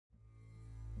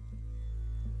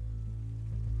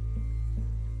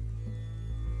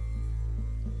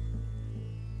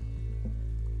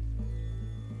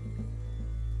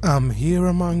I'm here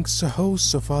amongst a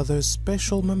host of other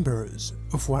special members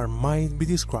of what might be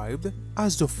described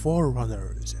as the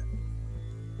Forerunners.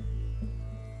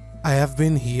 I have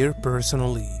been here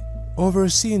personally,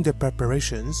 overseeing the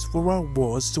preparations for what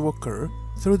was to occur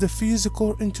through the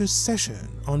physical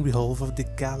intercession on behalf of the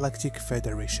Galactic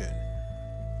Federation,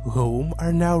 whom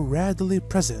are now readily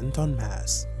present en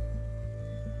masse.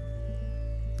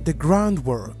 The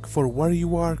groundwork for what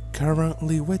you are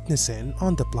currently witnessing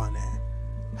on the planet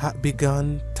had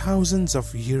begun thousands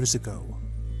of years ago.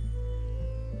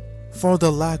 For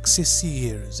the last 60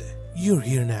 years, you're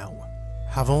here now,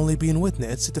 have only been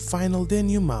witness to the final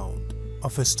denouement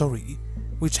of a story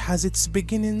which has its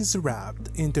beginnings wrapped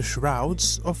in the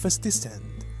shrouds of a distant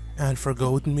and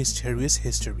forgotten mysterious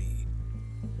history.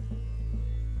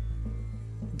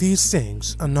 These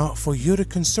things are not for you to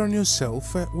concern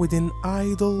yourself with in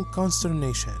idle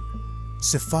consternation.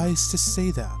 Suffice to say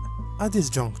that, at this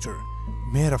juncture,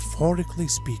 metaphorically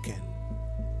speaking,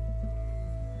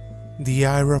 the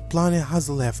aeroplane has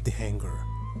left the hangar,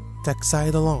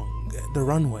 taxied along the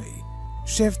runway,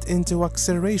 shifted into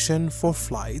acceleration for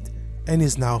flight, and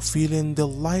is now feeling the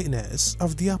lightness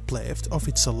of the uplift of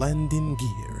its landing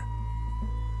gear.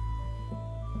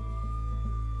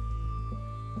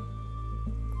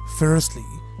 Firstly,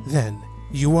 then,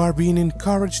 you are being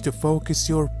encouraged to focus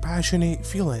your passionate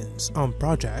feelings on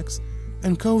projects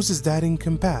and causes that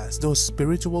encompass those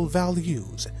spiritual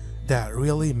values that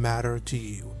really matter to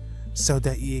you, so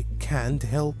that you can't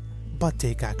help but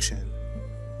take action.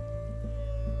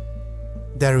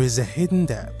 There is a hidden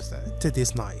depth to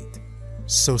this night,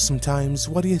 so sometimes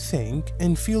what you think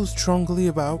and feel strongly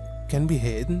about can be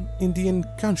hidden in the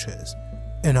unconscious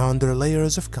and under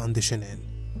layers of conditioning,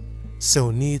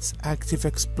 so needs active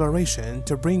exploration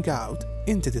to bring out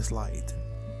into this light.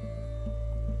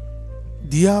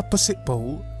 The opposite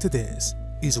pole to this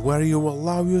is where you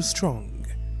allow your strong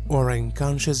or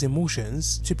unconscious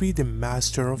emotions to be the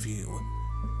master of you,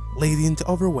 leading to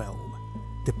overwhelm,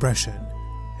 depression,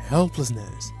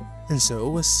 helplessness, and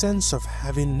so a sense of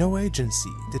having no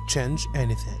agency to change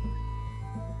anything.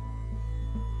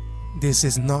 This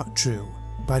is not true,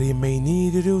 but you may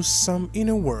need to do some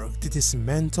inner work to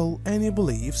dismantle any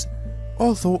beliefs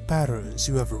or thought patterns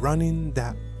you have running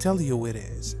that tell you it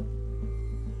is.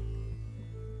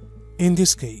 In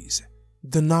this case,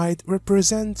 the knight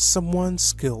represents someone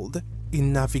skilled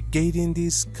in navigating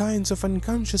these kinds of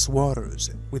unconscious waters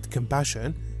with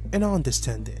compassion and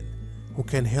understanding, who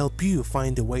can help you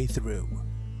find a way through.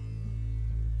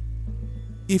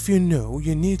 If you know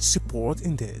you need support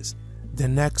in this, the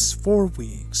next 4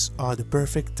 weeks are the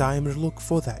perfect time to look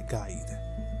for that guide.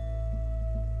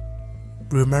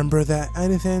 Remember that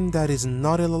anything that is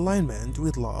not in alignment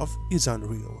with love is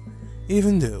unreal,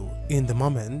 even though in the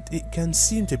moment it can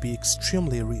seem to be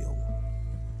extremely real.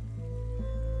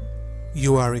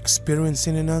 You are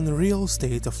experiencing an unreal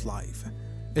state of life,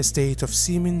 a state of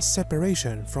seeming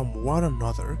separation from one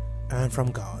another and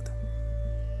from God.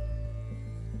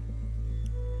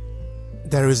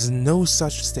 There is no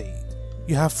such state.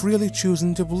 You have really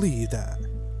chosen to believe that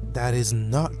that is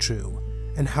not true,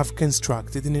 and have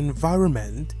constructed an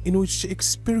environment in which you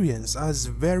experience as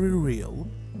very real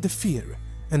the fear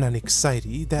and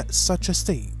anxiety that such a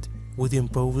state would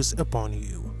impose upon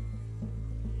you.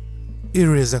 It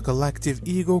is a collective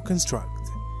ego construct.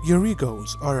 Your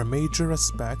egos are a major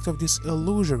aspect of this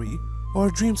illusory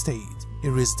or dream state. It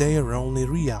is their only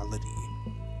reality.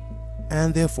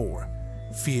 And therefore,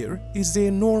 fear is their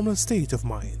normal state of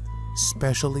mind,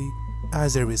 especially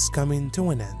as there is coming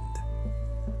to an end.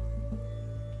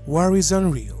 War is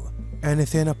unreal.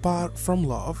 Anything apart from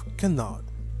love cannot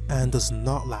and does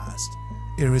not last.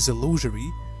 It is illusory,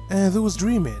 and those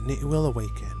dreaming it will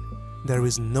awaken. There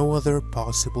is no other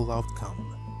possible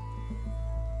outcome.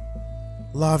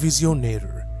 Love is your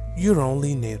nature, your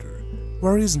only nature.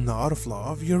 Where is not of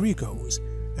love your egos,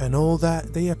 and all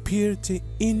that they appear to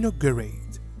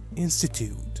inaugurate,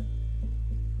 institute,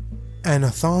 and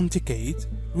authenticate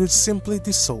will simply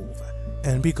dissolve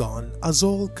and be gone as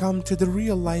all come to the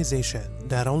realization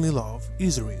that only love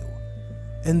is real,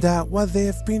 and that what they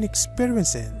have been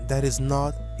experiencing that is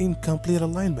not in complete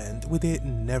alignment with it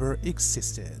never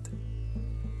existed.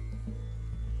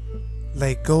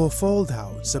 Let go of all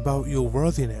doubts about your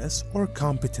worthiness or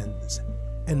competence,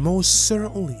 and most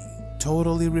certainly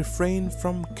totally refrain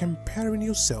from comparing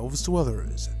yourselves to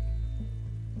others.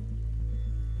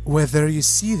 Whether you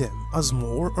see them as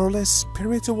more or less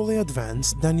spiritually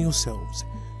advanced than yourselves,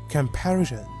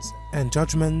 comparisons and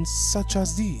judgments such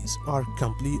as these are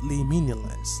completely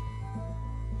meaningless.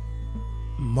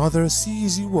 Mother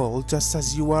sees you all just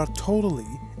as you are,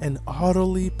 totally and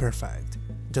utterly perfect,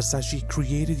 just as she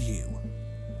created you.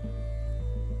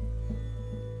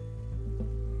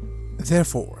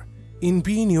 Therefore, in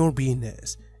being your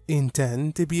beingness,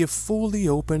 intend to be a fully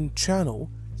open channel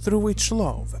through which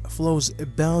love flows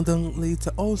abundantly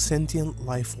to all sentient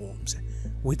life forms,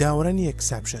 without any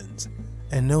exceptions,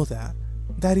 and know that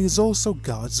that is also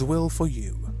God's will for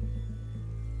you.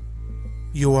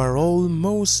 You are all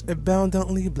most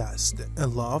abundantly blessed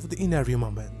and loved in every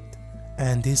moment,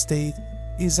 and this state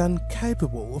is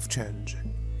incapable of change.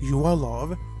 You are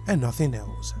love and nothing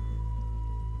else.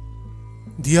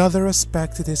 The other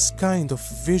aspect to this kind of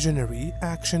visionary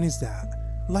action is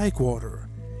that, like water,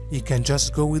 you can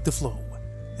just go with the flow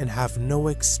and have no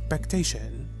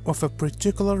expectation of a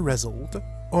particular result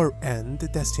or end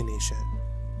destination.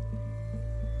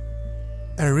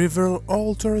 A river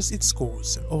alters its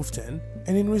course often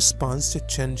and in response to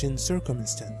changing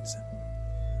circumstances.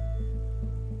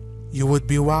 You would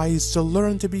be wise to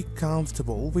learn to be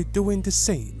comfortable with doing the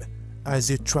same as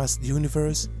you trust the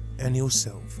universe and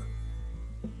yourself.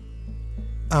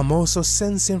 I'm also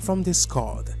sensing from this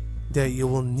card that you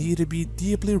will need to be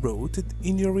deeply rooted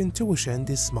in your intuition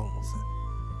this month.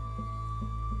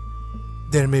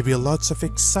 There may be lots of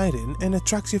exciting and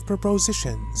attractive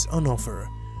propositions on offer,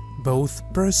 both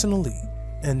personally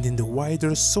and in the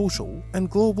wider social and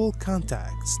global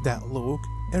contexts that look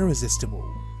irresistible.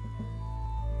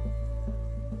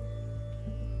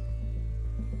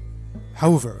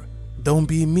 However, don't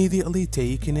be immediately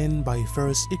taken in by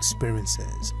first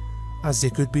experiences, as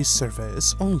they could be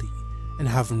surface only and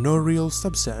have no real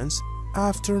substance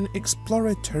after an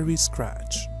exploratory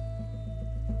scratch.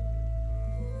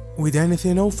 With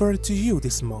anything offered to you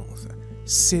this month,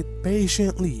 sit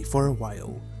patiently for a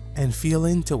while and feel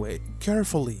into it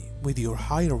carefully with your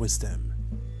higher wisdom.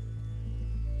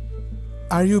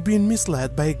 Are you being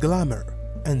misled by glamour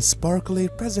and sparkly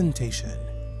presentation?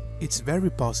 It's very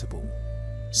possible.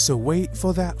 So wait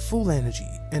for that full energy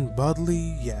and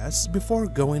bodily yes before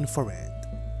going for it.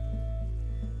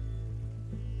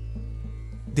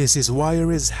 This is why it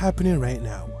is happening right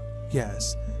now.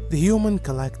 Yes, the human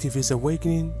collective is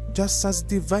awakening just as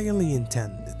divinely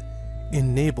intended,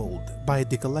 enabled by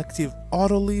the collective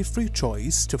utterly free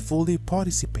choice to fully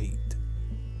participate.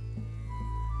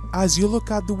 As you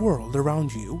look at the world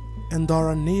around you and are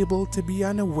unable to be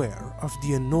unaware of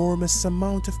the enormous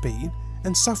amount of pain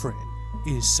and suffering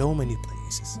in so many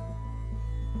places,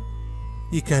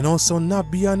 you can also not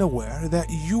be unaware that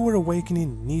your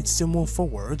awakening needs to move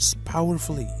forwards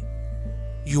powerfully.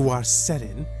 You are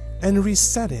setting and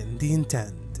resetting the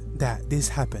intent that this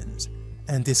happens,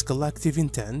 and this collective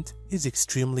intent is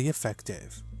extremely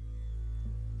effective.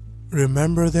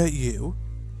 Remember that you,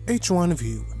 each one of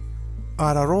you,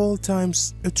 are at all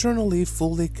times eternally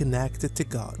fully connected to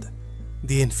God,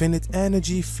 the infinite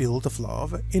energy field of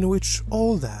love in which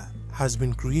all that has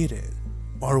been created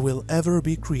or will ever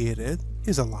be created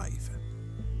is alive,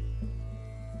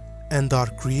 and are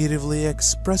creatively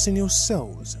expressing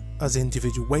yourselves as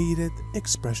individuated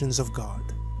expressions of God.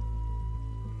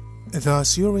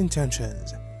 Thus, your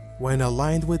intentions, when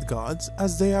aligned with God's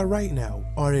as they are right now,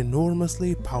 are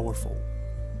enormously powerful.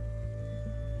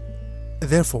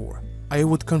 Therefore, I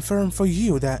would confirm for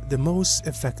you that the most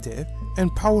effective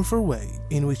and powerful way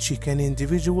in which you can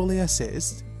individually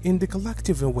assist in the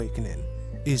collective awakening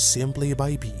is simply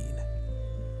by being.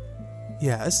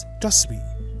 Yes, trust me,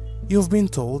 you've been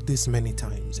told this many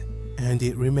times, and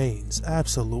it remains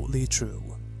absolutely true.